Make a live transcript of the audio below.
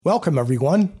Welcome,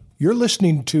 everyone. You're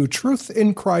listening to Truth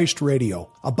in Christ Radio,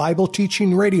 a Bible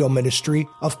teaching radio ministry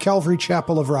of Calvary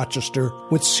Chapel of Rochester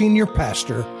with Senior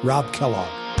Pastor Rob Kellogg.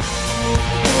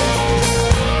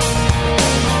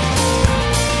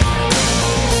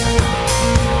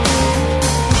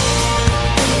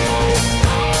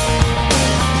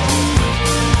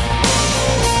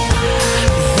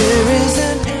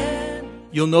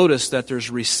 You'll notice that there's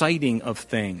reciting of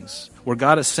things where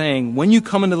God is saying, when you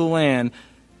come into the land,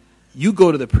 you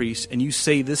go to the priest and you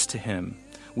say this to him.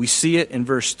 We see it in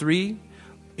verse 3,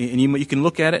 and you can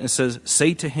look at it and it says,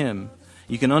 say to him.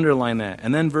 You can underline that.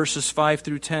 And then verses 5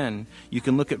 through 10, you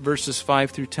can look at verses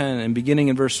 5 through 10, and beginning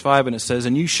in verse 5, and it says,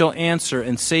 and you shall answer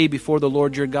and say before the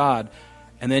Lord your God.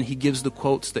 And then he gives the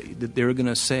quotes that they're going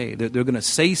to say. That they're going to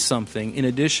say something in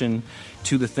addition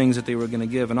to the things that they were going to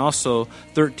give. And also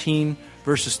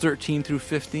verses 13 through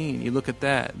 15, you look at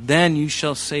that. Then you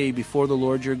shall say before the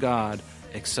Lord your God,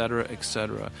 etc.,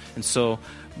 etc. And so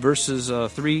verses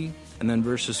 3, and then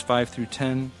verses 5 through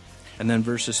 10, and then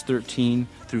verses 13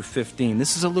 through 15.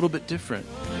 This is a little bit different.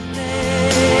 I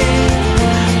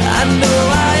know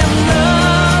I am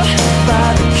loved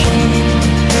by the King,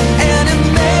 and it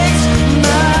makes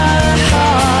my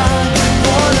heart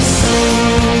want to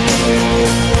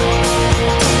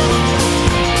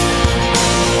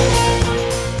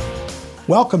sing.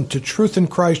 Welcome to Truth in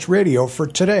Christ Radio for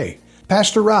today.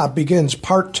 Pastor Rob begins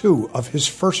part 2 of his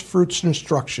first fruits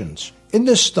instructions. In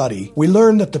this study, we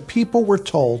learn that the people were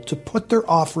told to put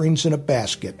their offerings in a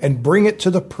basket and bring it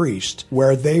to the priest,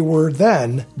 where they were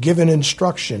then given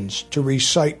instructions to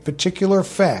recite particular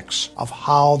facts of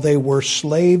how they were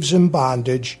slaves in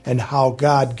bondage and how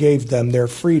God gave them their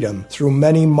freedom through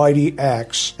many mighty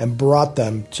acts and brought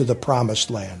them to the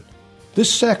promised land. This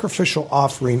sacrificial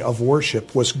offering of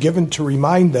worship was given to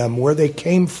remind them where they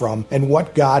came from and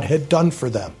what God had done for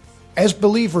them. As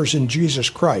believers in Jesus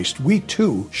Christ, we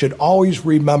too should always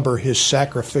remember his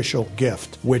sacrificial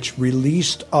gift, which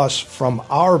released us from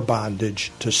our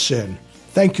bondage to sin.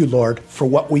 Thank you, Lord, for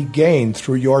what we gained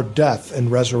through your death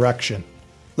and resurrection.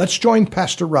 Let's join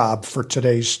Pastor Rob for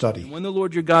today's study. When the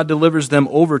Lord your God delivers them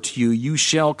over to you, you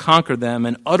shall conquer them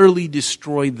and utterly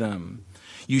destroy them.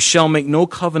 You shall make no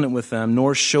covenant with them,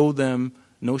 nor show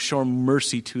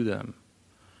mercy to them.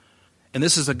 And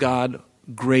this is a God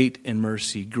great in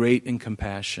mercy, great in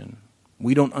compassion.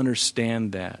 We don't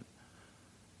understand that.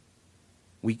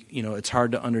 It's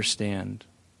hard to understand.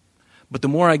 But the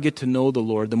more I get to know the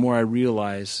Lord, the more I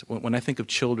realize, when I think of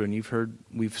children,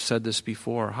 we've said this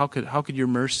before, how could your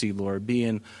mercy, Lord, be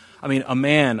in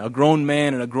a grown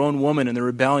man and a grown woman in the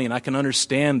rebellion? I can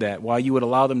understand that, why you would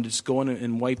allow them to just go in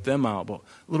and wipe them out. But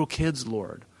little kids,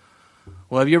 Lord.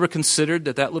 Well, have you ever considered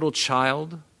that little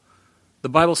child, the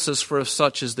Bible says, for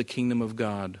such is the kingdom of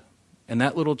God. And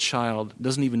that little child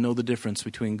doesn't even know the difference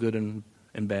between good and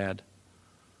bad.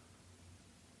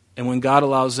 And when God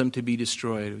allows them to be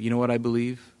destroyed, you know what I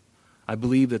believe? I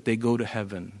believe that they go to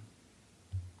heaven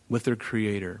with their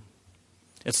Creator.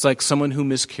 It's like someone who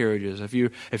miscarriages.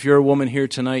 If you're a woman here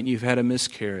tonight and you've had a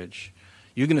miscarriage,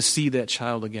 you're going to see that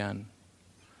child again.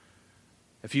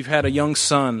 If you've had a young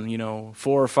son,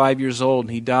 4 or 5 years old,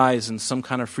 and he dies in some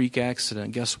kind of freak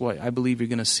accident, guess what? I believe you're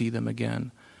going to see them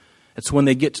again. It's when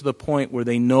they get to the point where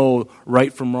they know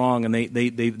right from wrong and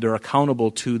they're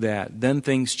accountable to that. Then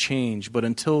things change. But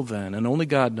until then, and only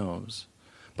God knows,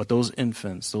 but those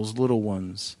infants, those little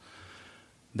ones,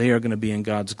 they are going to be in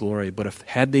God's glory. But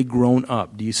had they grown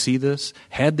up, do you see this?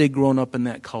 Had they grown up in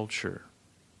that culture,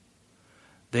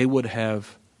 they would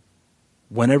have,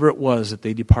 whenever it was that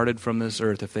they departed from this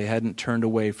earth, if they hadn't turned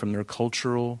away from their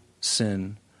cultural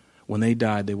sin, when they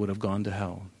died, they would have gone to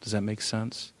hell. Does that make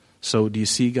sense? So do you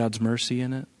see God's mercy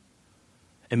in it?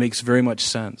 It makes very much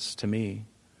sense to me.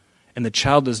 And the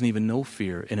child doesn't even know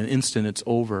fear. In an instant, it's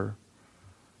over.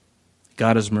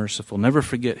 God is merciful. Never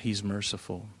forget he's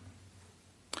merciful.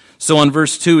 So on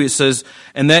verse 2, it says,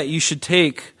 and that you should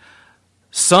take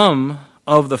some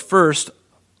of the first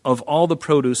of all the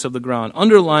produce of the ground.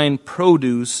 Underline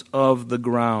produce of the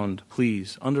ground,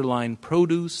 please. Underline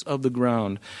produce of the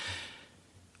ground.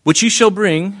 Which you shall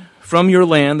bring from your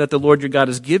land that the Lord your God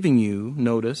is giving you,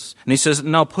 notice. And he says,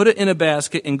 now put it in a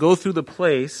basket and go to the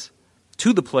place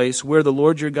where the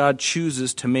Lord your God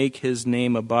chooses to make his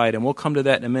name abide. And we'll come to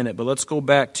that in a minute, but let's go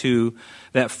back to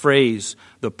that phrase,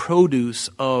 the produce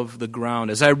of the ground.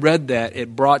 As I read that,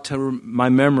 it brought to my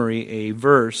memory a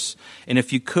verse, and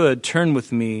if you could, turn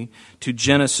with me to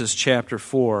Genesis chapter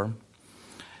 4,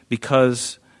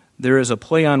 because there is a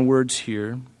play on words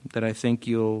here that I think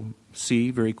you'll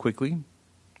see very quickly.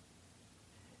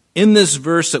 In this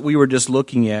verse that we were just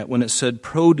looking at, when it said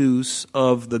produce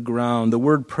of the ground, the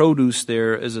word produce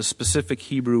there is a specific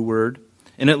Hebrew word,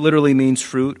 and it literally means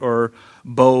fruit or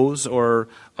boughs or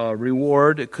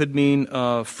reward. It could mean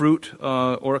fruit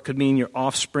or it could mean your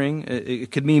offspring.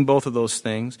 It could mean both of those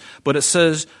things. But it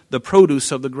says the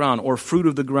produce of the ground or fruit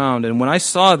of the ground. And when I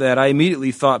saw that, I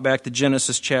immediately thought back to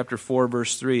Genesis chapter 4,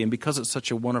 verse 3. And because it's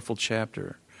such a wonderful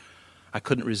chapter, I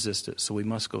couldn't resist it, so we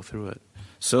must go through it.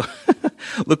 So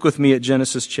look with me at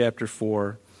Genesis chapter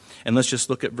 4, and let's just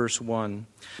look at verse 1.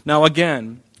 Now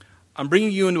again, I'm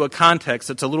bringing you into a context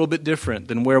that's a little bit different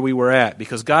than where we were at,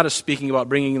 because God is speaking about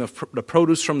bringing the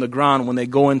produce from the ground when they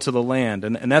go into the land,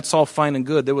 and that's all fine and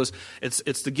good.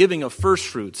 It's the giving of first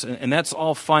fruits, and that's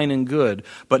all fine and good.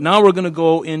 But now we're going to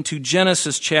go into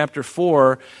Genesis chapter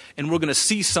 4, and we're going to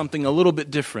see something a little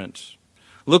bit different.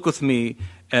 Look with me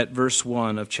at verse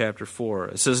 1 of chapter 4.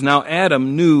 It says, "Now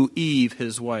Adam knew Eve,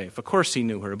 his wife." Of course he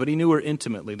knew her, but he knew her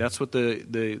intimately. That's what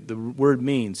the word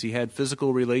means. He had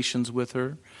physical relations with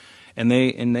her, and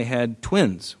they had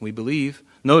twins, we believe.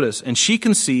 Notice, "And she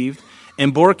conceived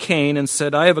and bore Cain and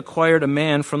said, I have acquired a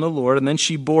man from the Lord. And then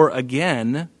she bore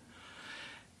again,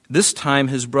 this time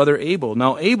his brother Abel.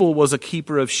 Now Abel was a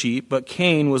keeper of sheep, but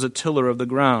Cain was a tiller of the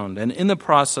ground. And in the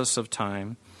process of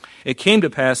time, it came to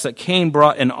pass that Cain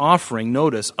brought an offering,"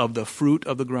 notice, "of the fruit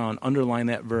of the ground." Underline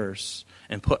that verse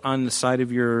and put on the side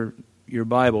of your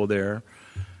Bible there,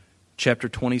 chapter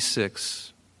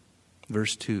 26,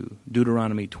 verse 2.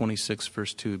 Deuteronomy 26,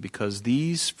 verse 2. Because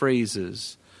these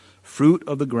phrases, fruit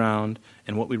of the ground,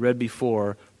 and what we read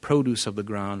before, produce of the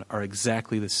ground, are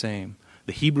exactly the same.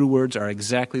 The Hebrew words are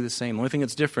exactly the same. The only thing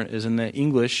that's different is in the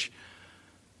English,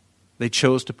 they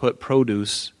chose to put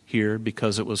produce here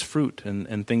because it was fruit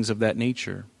and things of that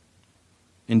nature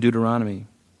in Deuteronomy.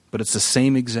 But it's the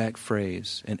same exact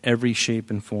phrase in every shape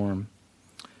and form.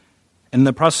 And in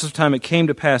the process of time, it came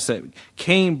to pass that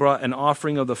Cain brought an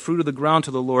offering of the fruit of the ground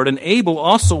to the Lord, and Abel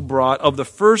also brought of the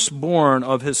firstborn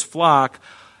of his flock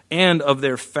and of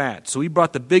their fat. So he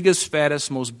brought the biggest, fattest,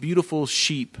 most beautiful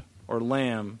sheep or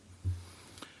lamb.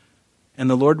 And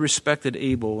the Lord respected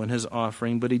Abel and his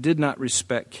offering, but he did not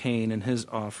respect Cain and his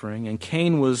offering. And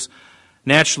Cain was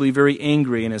naturally very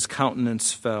angry, and his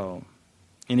countenance fell.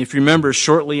 And if you remember,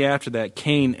 shortly after that,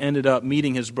 Cain ended up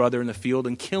meeting his brother in the field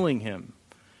and killing him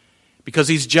because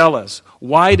he's jealous.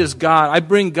 Why does I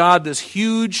bring God this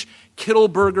huge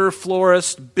Kittleberger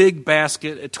florist big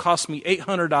basket. It cost me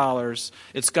 $800.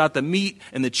 It's got the meat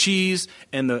and the cheese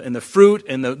and the fruit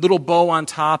and the little bow on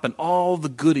top and all the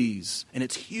goodies. And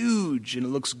it's huge and it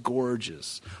looks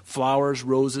gorgeous. Flowers,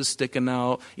 roses sticking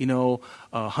out,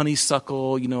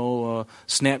 honeysuckle,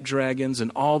 snapdragons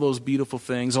and all those beautiful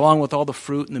things, along with all the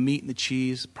fruit and the meat and the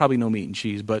cheese. Probably no meat and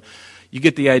cheese, but you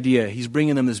get the idea. He's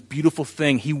bringing them this beautiful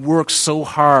thing. He works so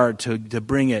hard to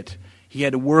bring it. He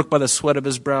had to work by the sweat of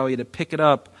his brow. He had to pick it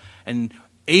up. And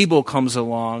Abel comes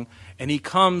along, and he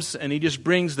comes and he just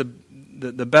brings the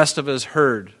best of his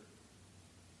herd.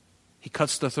 He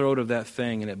cuts the throat of that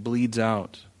thing, and it bleeds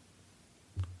out.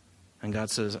 And God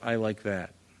says, I like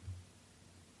that.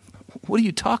 What are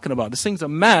you talking about? This thing's a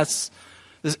mess.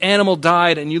 This animal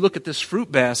died, and you look at this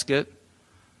fruit basket,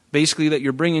 basically that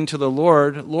you're bringing to the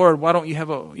Lord. Lord, why don't you have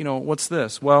what's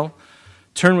this? Well,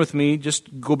 turn with me,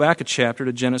 just go back a chapter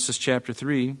to Genesis chapter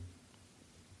 3.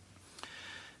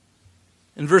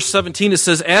 In verse 17 it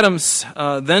says,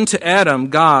 then to Adam,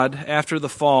 God, after the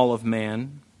fall of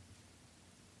man,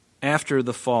 Adam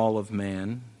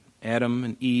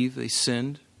and Eve, they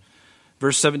sinned.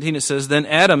 Verse 17 it says, then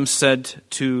God said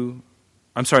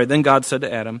to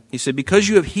Adam, he said, because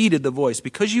you have heeded the voice,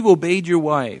 because you've obeyed your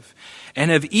wife, and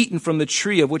have eaten from the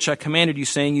tree of which I commanded you,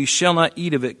 saying, you shall not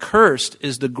eat of it. Cursed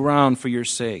is the ground for your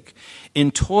sake.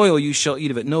 In toil you shall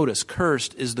eat of it. Notice,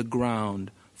 cursed is the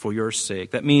ground for your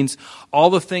sake. That means all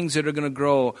the things that are going to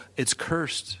grow, it's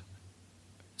cursed.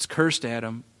 It's cursed,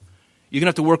 Adam. You're going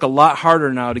to have to work a lot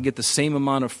harder now to get the same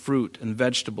amount of fruit and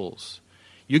vegetables.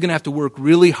 You're going to have to work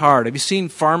really hard. Have you seen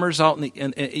farmers out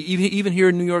even here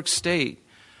in New York State?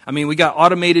 I mean, we got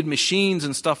automated machines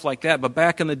and stuff like that, but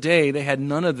back in the day, they had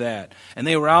none of that. And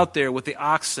they were out there with the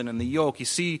oxen and the yoke.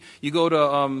 You go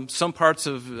to some parts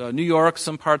of New York,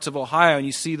 some parts of Ohio, and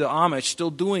you see the Amish still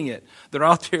doing it. They're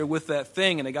out there with that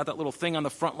thing, and they got that little thing on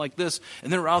the front like this,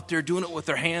 and they're out there doing it with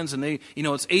their hands, and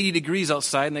it's 80 degrees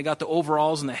outside, and they got the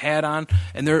overalls and the hat on,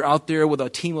 and they're out there with a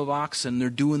team of oxen, and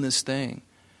they're doing this thing.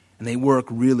 And they work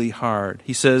really hard.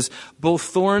 He says, both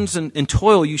thorns and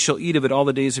toil you shall eat of it all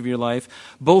the days of your life.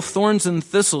 Both thorns and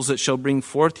thistles it shall bring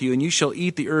forth to you, and you shall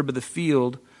eat the herb of the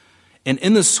field. And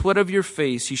in the sweat of your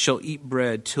face you shall eat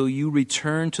bread till you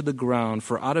return to the ground.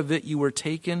 For out of it you were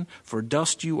taken, for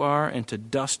dust you are, and to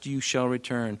dust you shall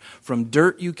return. From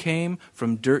dirt you came,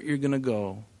 from dirt you're going to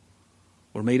go.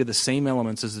 We're made of the same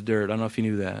elements as the dirt. I don't know if you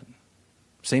knew that.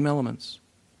 Same elements.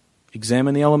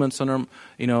 Examine the elements on our,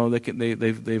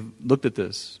 they've looked at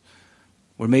this.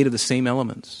 We're made of the same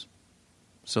elements.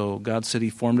 So God said He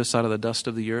formed us out of the dust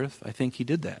of the earth. I think He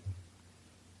did that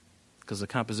because the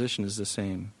composition is the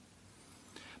same.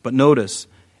 But notice,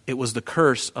 it was the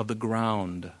curse of the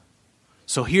ground.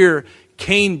 So here,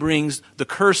 Cain brings the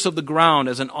curse of the ground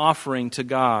as an offering to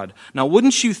God. Now,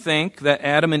 wouldn't you think that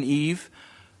Adam and Eve,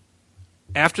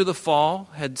 after the fall,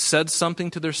 had said something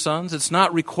to their sons? It's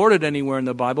not recorded anywhere in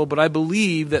the Bible, but I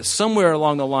believe that somewhere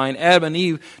along the line, Adam and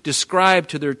Eve described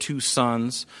to their two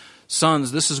sons,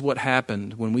 "Sons, this is what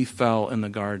happened when we fell in the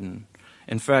garden."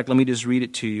 In fact, let me just read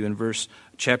it to you in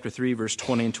chapter 3, verse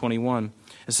 20 and 21.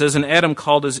 It says, "And Adam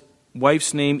called his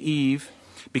wife's name Eve,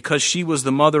 because she was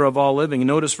the mother of all living." And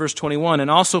notice verse 21,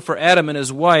 "And also for Adam and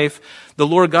his wife, the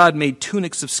Lord God made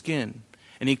tunics of skin,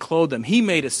 and He clothed them." He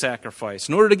made a sacrifice.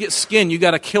 In order to get skin, you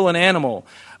got to kill an animal.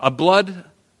 A blood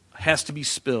has to be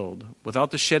spilled.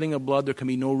 Without the shedding of blood, there can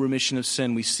be no remission of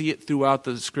sin. We see it throughout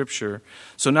the Scripture.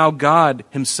 So now God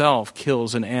Himself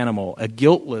kills an animal, a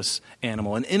guiltless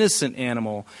animal, an innocent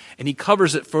animal, and He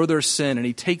covers it for their sin, and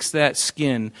He takes that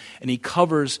skin and He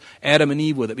covers Adam and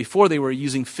Eve with it. Before they were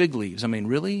using fig leaves. I mean,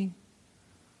 really?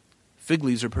 Fig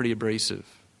leaves are pretty abrasive.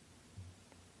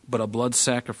 But a blood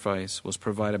sacrifice was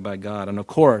provided by God. And of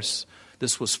course,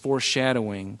 this was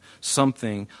foreshadowing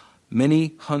something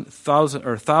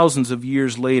thousands of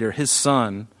years later. His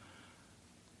son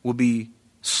will be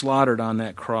slaughtered on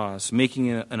that cross, making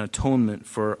an atonement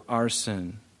for our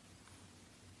sin.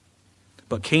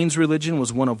 But Cain's religion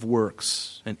was one of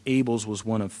works, and Abel's was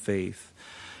one of faith.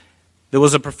 There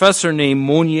was a professor named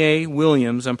Monier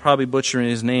Williams, I'm probably butchering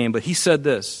his name, but he said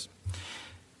this,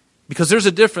 because there's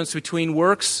a difference between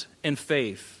works and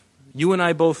faith. You and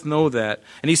I both know that.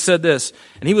 And he said this,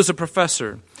 and he was a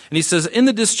professor. And he says, "In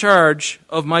the discharge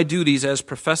of my duties as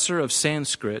professor of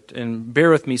Sanskrit," and bear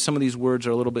with me, some of these words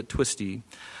are a little bit twisty,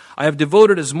 "I have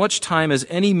devoted as much time as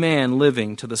any man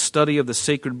living to the study of the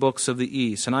sacred books of the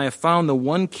East, and I have found the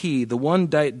one key, the one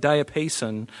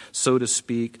diapason, so to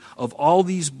speak, of all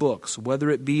these books, whether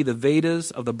it be the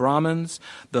Vedas of the Brahmins,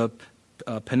 the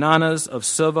Puranas of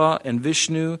Shiva and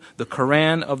Vishnu, the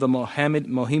Quran of the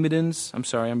Mohammedans, I'm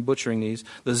sorry, I'm butchering these,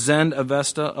 the Zend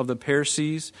Avesta of the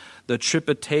Parsis, the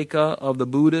Tripitaka of the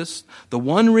Buddhists. The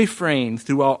one refrain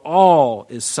throughout all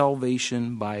is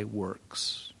salvation by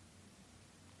works."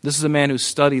 This is a man who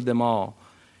studied them all.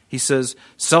 He says,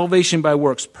 salvation by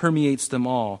works permeates them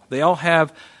all. They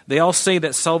all say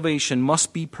that salvation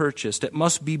must be purchased. It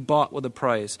must be bought with a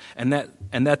price. And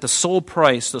that the sole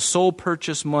price, the sole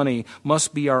purchase money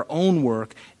must be our own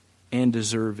work and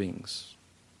deservings.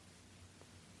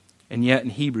 And yet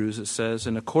in Hebrews it says,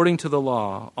 "And according to the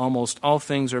law, almost all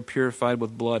things are purified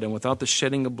with blood, and without the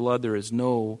shedding of blood there is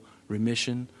no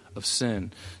remission of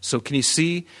sin." So can you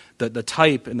see that the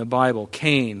type in the Bible,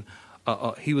 Cain,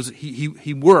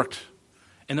 he worked.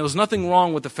 And there was nothing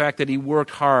wrong with the fact that he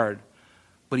worked hard.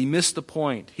 But he missed the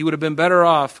point. He would have been better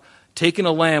off taking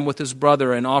a lamb with his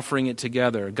brother and offering it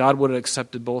together. God would have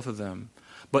accepted both of them.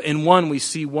 But in one, we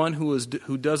see one who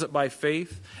does it by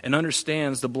faith and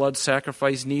understands the blood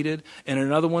sacrifice needed. And in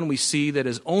another one, we see that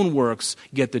his own works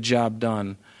get the job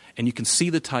done. And you can see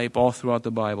the type all throughout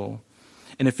the Bible.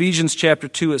 In Ephesians chapter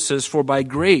 2, it says, "For by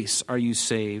grace are you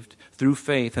saved through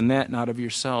faith, and that not of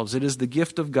yourselves. It is the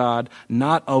gift of God,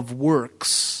 not of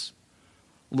works,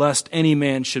 lest any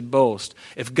man should boast."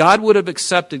 If God would have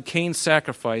accepted Cain's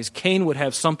sacrifice, Cain would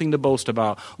have something to boast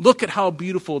about. Look at how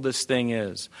beautiful this thing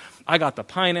is. I got the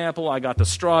pineapple, I got the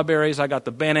strawberries, I got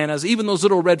the bananas, even those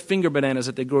little red finger bananas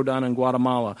that they grow down in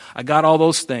Guatemala. I got all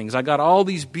those things. I got all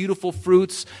these beautiful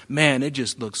fruits. Man, it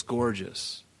just looks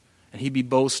gorgeous. And he'd be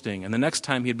boasting. And the next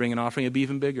time he'd bring an offering, it'd be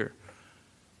even bigger.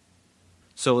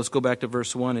 So let's go back to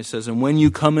verse 1. It says, "And when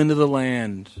you come into the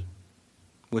land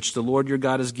which the Lord your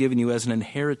God has given you as an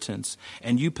inheritance,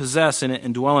 and you possess in it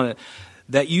and dwell in it,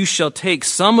 that you shall take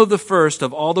some of the first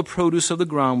of all the produce of the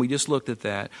ground," we just looked at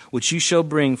that, "which you shall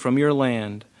bring from your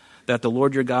land, that the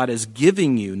Lord your God is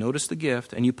giving you," notice the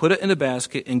gift, "and you put it in a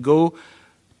basket and go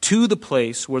to the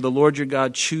place where the Lord your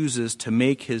God chooses to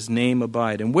make His name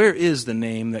abide." And where is the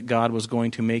name that God was going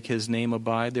to make His name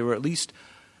abide?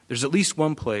 There's at least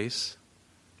one place,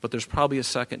 but there's probably a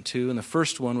second too, and the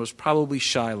first one was probably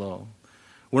Shiloh,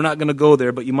 We're not going to go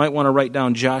there, but you might want to write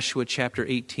down Joshua chapter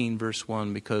 18, verse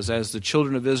 1, because as the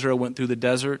children of Israel went through the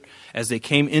desert, as they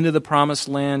came into the promised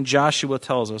land, Joshua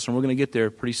tells us, and we're going to get there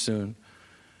pretty soon,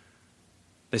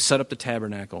 they set up the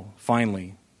tabernacle,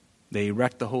 finally. They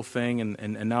wrecked the whole thing,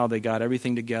 and now they got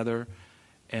everything together,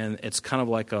 and it's kind of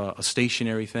like a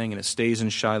stationary thing, and it stays in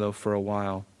Shiloh for a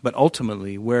while. But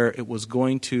ultimately, where it was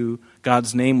going to,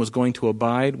 God's name was going to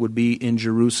abide would be in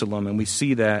Jerusalem, and we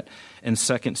see that in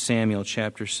 2 Samuel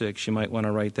chapter 6. You might want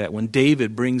to write that. When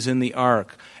David brings in the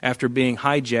ark after being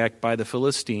hijacked by the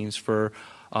Philistines for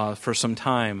some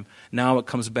time, now it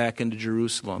comes back into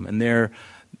Jerusalem, and there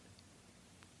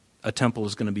a temple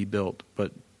is going to be built,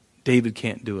 but David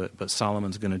can't do it, but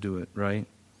Solomon's going to do it, right?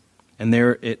 And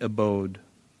there it abode,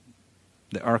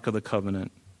 the Ark of the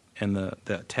Covenant and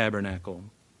the tabernacle.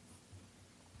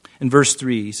 In verse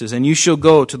 3, he says, "And you shall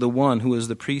go to the one who is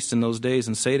the priest in those days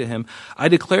and say to him, I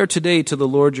declare today to the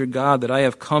Lord your God that I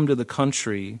have come to the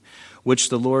country which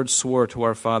the Lord swore to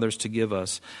our fathers to give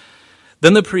us.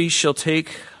 Then the priest shall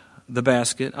take the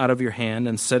basket out of your hand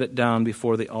and set it down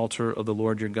before the altar of the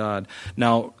Lord your God."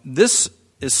 Now, this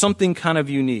is something kind of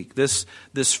unique. This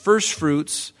first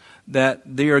fruits that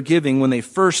they are giving when they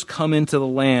first come into the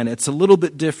land, it's a little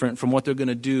bit different from what they're going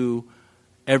to do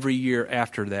every year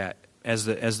after that as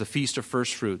the Feast of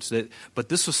First Fruits. But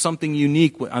this was something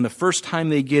unique on the first time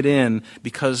they get in,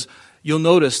 because you'll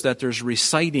notice that there's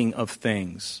reciting of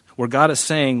things where God is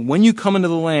saying, when you come into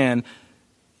the land,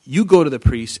 you go to the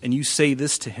priest and you say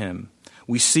this to him.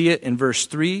 We see it in verse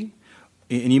 3,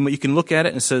 and you can look at it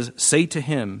and it says, say to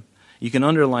him. You can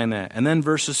underline that. And then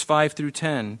verses 5 through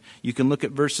 10, you can look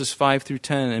at verses 5 through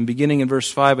 10, and beginning in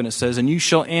verse 5, and it says, "And you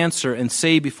shall answer and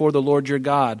say before the Lord your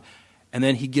God." And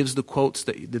then he gives the quotes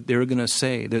that they're going to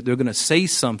say. They're going to say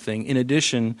something in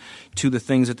addition to the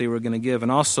things that they were going to give.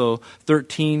 And also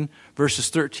verses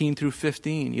 13 through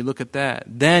 15, you look at that.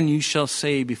 "Then you shall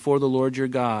say before the Lord your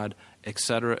God,"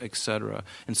 etc., etc.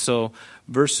 And so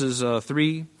verses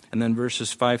 3, and then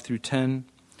verses 5 through 10,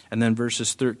 and then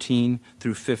verses 13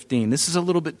 through 15. This is a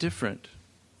little bit different.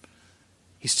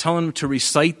 He's telling them to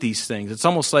recite these things. It's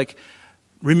almost like,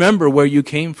 remember where you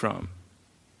came from.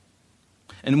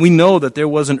 And we know that there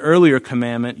was an earlier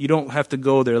commandment. You don't have to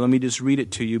go there. Let me just read it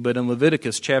to you. But in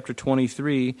Leviticus chapter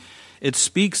 23, it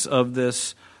speaks of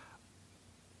this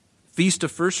Feast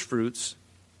of First Fruits.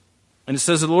 And it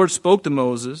says, "The Lord spoke to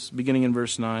Moses," beginning in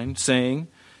verse 9, saying,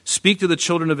 "Speak to the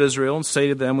children of Israel and say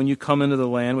to them, when you come into the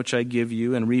land which I give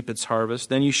you and reap its harvest,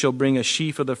 then you shall bring a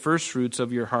sheaf of the first fruits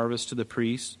of your harvest to the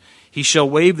priest. He shall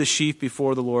wave the sheaf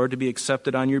before the Lord to be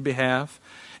accepted on your behalf.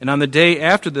 And on the day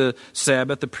after the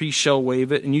Sabbath, the priest shall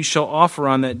wave it, and you shall offer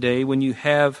on that day, when you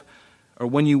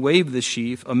wave the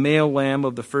sheaf, a male lamb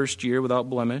of the first year without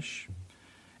blemish,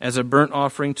 as a burnt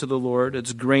offering to the Lord.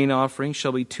 Its grain offering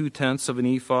shall be 2/10 of an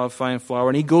ephah of fine flour."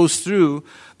 And he goes through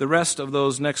the rest of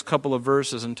those next couple of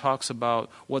verses and talks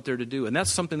about what they're to do. And that's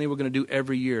something they were going to do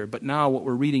every year. But now what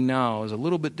we're reading now is a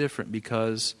little bit different,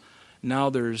 because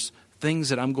now there's things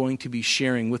that I'm going to be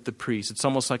sharing with the priest. It's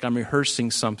almost like I'm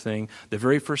rehearsing something. The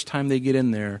very first time they get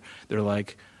in there, they're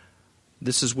like,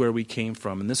 this is where we came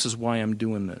from, and this is why I'm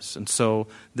doing this. And so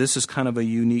this is kind of a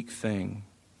unique thing.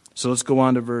 So let's go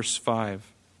on to verse 5.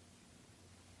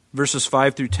 Verses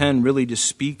 5 through 10 really just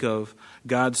speak of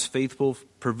God's faithful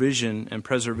provision and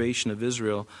preservation of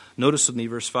Israel. Notice with me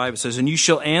verse 5, it says, "And you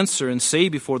shall answer and say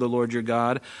before the Lord your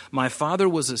God, my father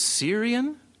was a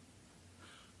Syrian,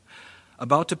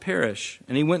 about to perish.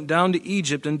 And he went down to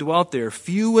Egypt and dwelt there,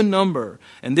 few in number.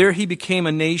 And there he became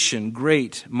a nation,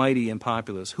 great, mighty, and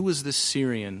populous." Who is this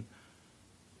Syrian?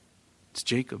 It's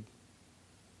Jacob.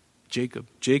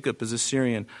 Jacob is a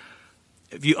Syrian.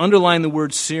 If you underline the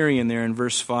word Syrian there in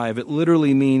verse 5, it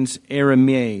literally means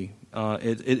Aramay.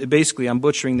 It basically, I'm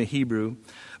butchering the Hebrew,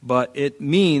 but it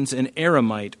means an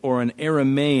Aramite or an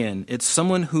Aramaean. It's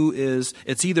someone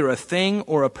it's either a thing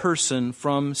or a person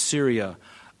from Syria.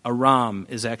 Aram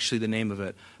is actually the name of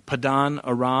it. Padan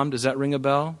Aram, does that ring a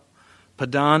bell?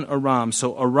 Padan Aram.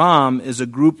 So Aram is a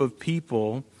group of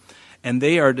people, and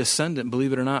they are descendant,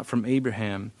 believe it or not, from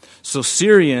Abraham. So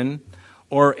Syrian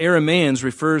or Aramaeans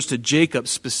refers to Jacob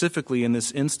specifically in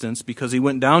this instance because he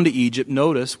went down to Egypt.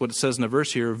 Notice what it says in the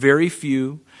verse here, very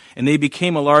few, and they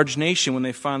became a large nation when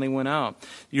they finally went out.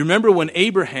 You remember when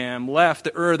Abraham left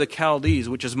the Ur of the Chaldees,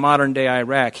 which is modern-day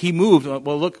Iraq, he moved,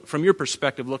 well, look, from your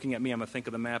perspective, looking at me, I'm going to think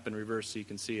of the map in reverse so you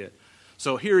can see it.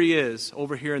 So here he is,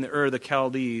 over here in the Ur of the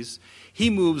Chaldees. He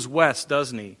moves west,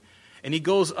 doesn't he? And he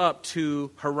goes up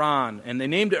to Haran, and they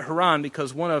named it Haran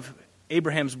because one of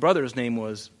Abraham's brothers' name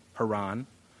was Haran.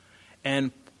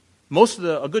 And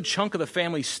A good chunk of the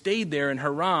family stayed there in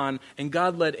Haran, and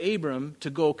God led Abram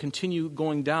to continue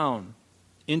going down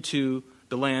into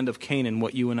the land of Canaan,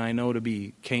 what you and I know to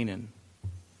be Canaan.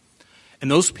 And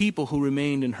those people who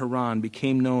remained in Haran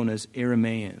became known as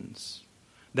Arameans.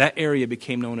 That area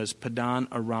became known as Padan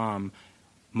Aram,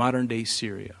 modern-day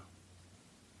Syria.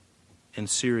 And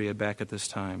Syria back at this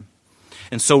time.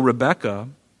 And so Rebekah,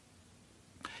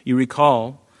 you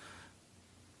recall,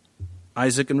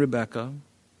 Isaac and Rebekah,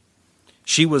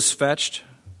 she was fetched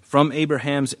from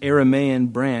Abraham's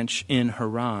Aramean branch in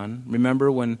Haran.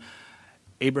 Remember when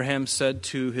Abraham said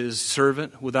to his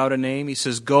servant without a name, he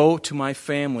says, "Go to my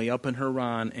family up in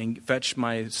Haran and fetch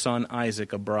my son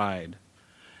Isaac a bride.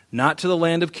 Not to the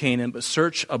land of Canaan, but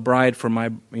search a bride for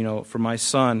my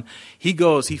son." He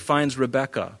goes, he finds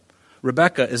Rebekah.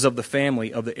 Rebekah is of the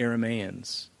family of the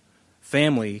Arameans,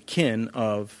 family, kin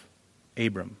of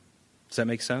Abram. Does that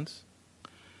make sense?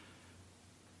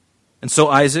 And so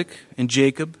Isaac and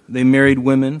Jacob, they married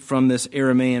women from this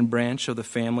Aramean branch of the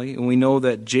family. And we know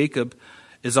that Jacob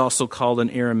is also called an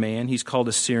Aramean. He's called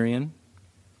a Syrian.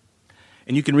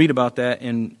 And you can read about that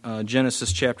in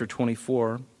Genesis chapter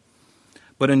 24.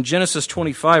 But in Genesis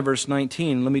 25, verse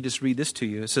 19, let me just read this to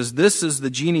you. It says, "This is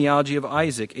the genealogy of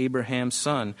Isaac, Abraham's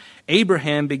son.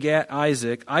 Abraham begat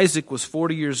Isaac. Isaac was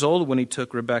 40 years old when he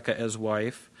took Rebekah as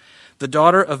wife, the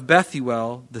daughter of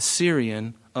Bethuel, the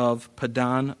Syrian of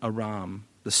Padan Aram,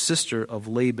 the sister of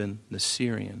Laban, the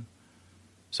Syrian."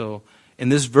 So in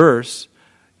this verse,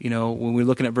 when we're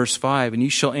looking at verse 5, "And you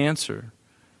shall answer,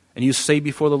 and you say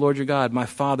before the Lord your God, my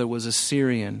father was a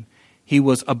Syrian. He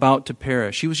was about to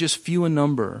perish. He was just few in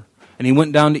number. And he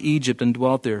went down to Egypt and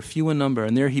dwelt there, few in number.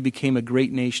 And there he became a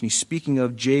great nation." He's speaking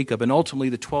of Jacob and ultimately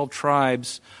the 12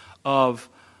 tribes of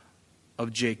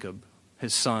Jacob,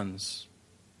 his sons.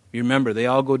 You remember, they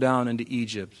all go down into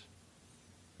Egypt.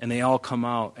 And they all come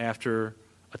out after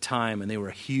a time, and they were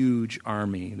a huge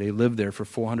army. They lived there for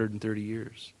 430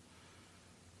 years.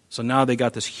 So now they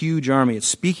got this huge army. It's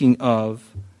speaking of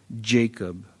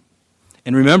Jacob.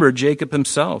 And remember, Jacob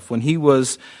himself, when he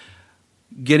was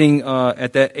getting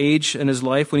at that age in his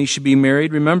life when he should be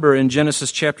married, remember in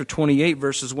Genesis chapter 28,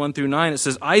 verses 1 through 9, it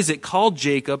says, "Isaac called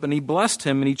Jacob, and he blessed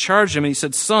him, and he charged him, and he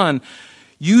said, 'Son,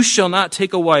 you shall not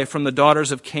take a wife from the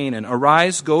daughters of Canaan.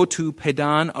 Arise, go to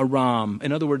Padan Aram.'"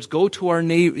 In other words, go to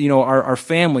our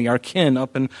family, our kin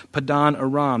up in Padan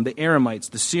Aram, the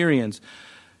Aramites, the Syrians,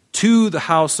 "to the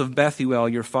house of Bethuel,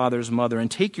 your father's mother, and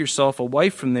take yourself a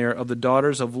wife from there of the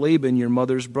daughters of Laban, your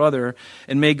mother's brother.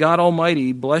 And may God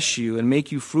Almighty bless you and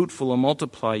make you fruitful and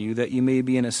multiply you, that you may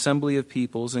be an assembly of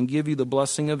peoples, and give you the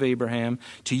blessing of Abraham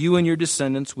to you and your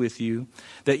descendants with you,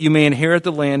 that you may inherit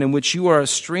the land in which you are a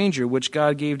stranger, which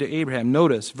God gave to Abraham."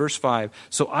 Notice, verse 5.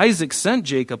 "So Isaac sent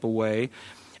Jacob away,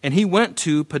 and he went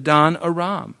to Padan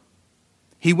Aram."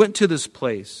 He went to this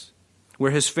place where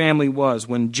his family was.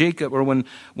 When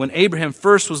Abraham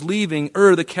first was leaving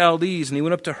Ur the Chaldees, and he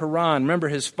went up to Haran. Remember,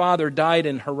 his father died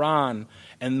in Haran,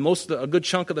 and a good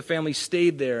chunk of the family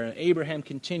stayed there, and Abraham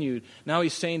continued. Now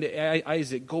he's saying to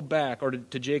Isaac, go back, or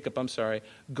to Jacob,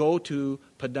 go to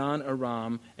Padan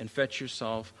Aram and fetch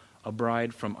yourself a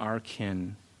bride from our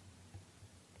kin.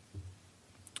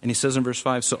 And he says in verse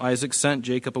 5, "So Isaac sent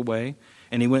Jacob away,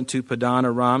 and he went to Padan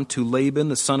Aram to Laban,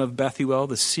 the son of Bethuel,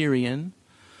 the Syrian,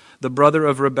 the brother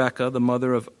of Rebekah, the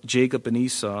mother of Jacob and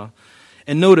Esau."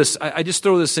 And notice, I just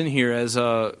throw this in here as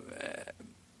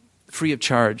free of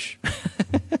charge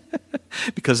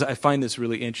because I find this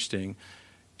really interesting.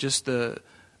 Just the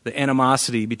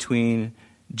animosity between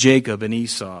Jacob and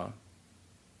Esau.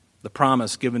 The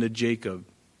promise given to Jacob.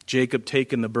 Jacob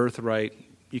taking the birthright.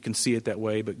 You can see it that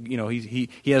way, but he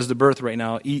has the birthright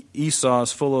now. Esau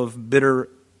is full of bitter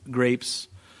grapes.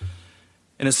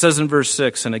 And it says in verse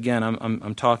 6, and again,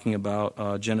 I'm talking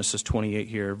about Genesis 28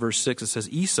 here. Verse 6, it says,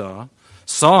 "Esau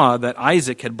saw that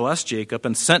Isaac had blessed Jacob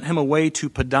and sent him away to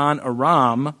Padan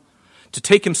Aram to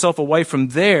take himself a wife from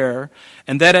there,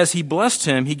 and that as he blessed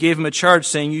him, he gave him a charge,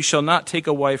 saying, 'You shall not take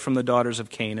a wife from the daughters of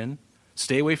Canaan.'"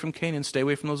 Stay away from Canaan. Stay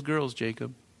away from those girls,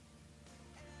 Jacob.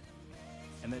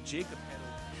 And that Jacob had...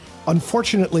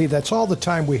 Unfortunately, that's all the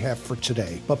time we have for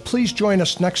today. But please join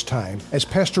us next time as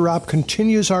Pastor Rob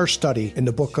continues our study in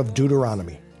the book of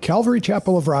Deuteronomy. Calvary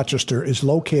Chapel of Rochester is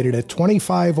located at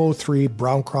 2503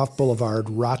 Browncroft Boulevard,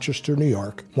 Rochester, New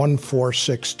York,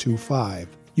 14625.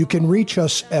 You can reach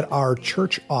us at our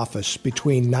church office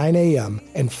between 9 a.m.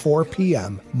 and 4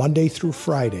 p.m. Monday through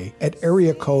Friday at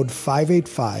area code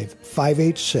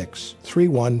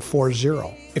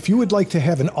 585-586-3140. If you would like to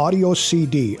have an audio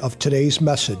CD of today's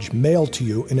message mailed to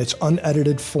you in its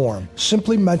unedited form,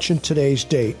 simply mention today's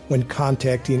date when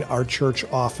contacting our church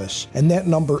office, and that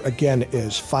number again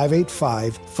is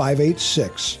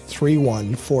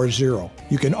 585-586-3140.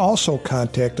 You can also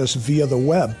contact us via the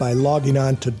web by logging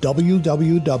on to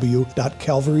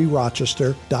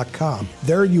www.calvaryrochester.com.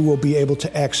 There you will be able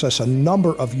to access a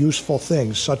number of useful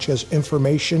things such as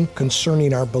information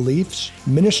concerning our beliefs,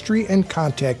 ministry and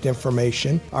contact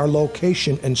information, our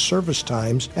location and service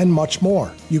times, and much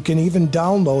more. You can even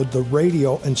download the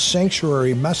radio and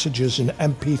sanctuary messages in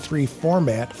MP3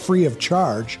 format free of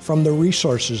charge from the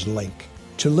resources link.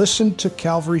 To listen to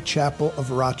Calvary Chapel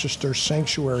of Rochester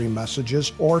sanctuary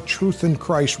messages or Truth in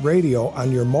Christ Radio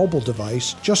on your mobile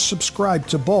device, just subscribe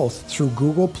to both through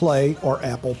Google Play or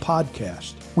Apple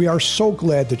Podcast. We are so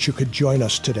glad that you could join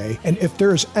us today, and if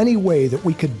there is any way that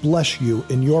we could bless you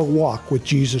in your walk with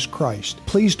Jesus Christ,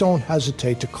 please don't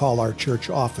hesitate to call our church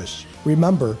office.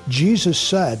 Remember, Jesus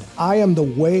said, "I am the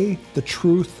way, the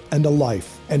truth, and the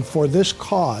life, and for this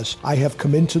cause I have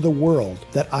come into the world,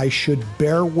 that I should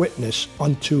bear witness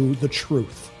unto the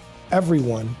truth.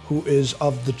 Everyone who is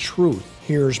of the truth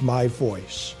hears my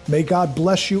voice." May God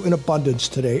bless you in abundance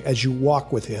today as you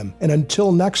walk with Him. And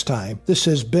until next time, this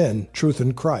has been Truth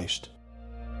in Christ.